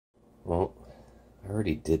Well, I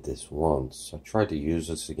already did this once. I tried to use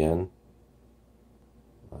this again.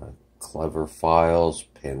 Clever Files,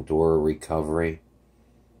 Pandora Recovery.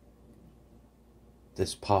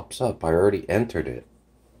 This pops up. I already entered it.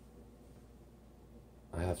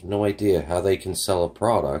 I have no idea how they can sell a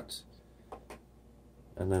product.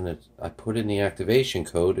 And then I put in the activation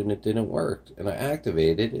code and it didn't work. And I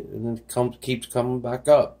activated it and it keeps coming back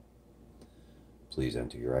up. Please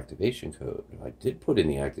enter your activation code. I did put in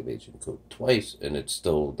the activation code twice and it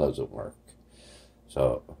still doesn't work.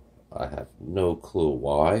 So I have no clue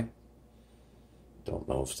why. Don't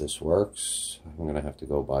know if this works. I'm going to have to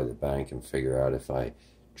go by the bank and figure out if I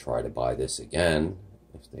try to buy this again,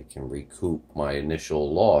 if they can recoup my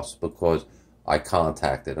initial loss, because I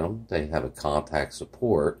contacted them. They have a contact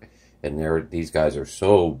support, and these guys are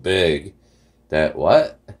so big that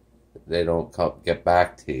they don't get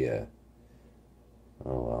back to you.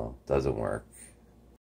 Oh well, doesn't work.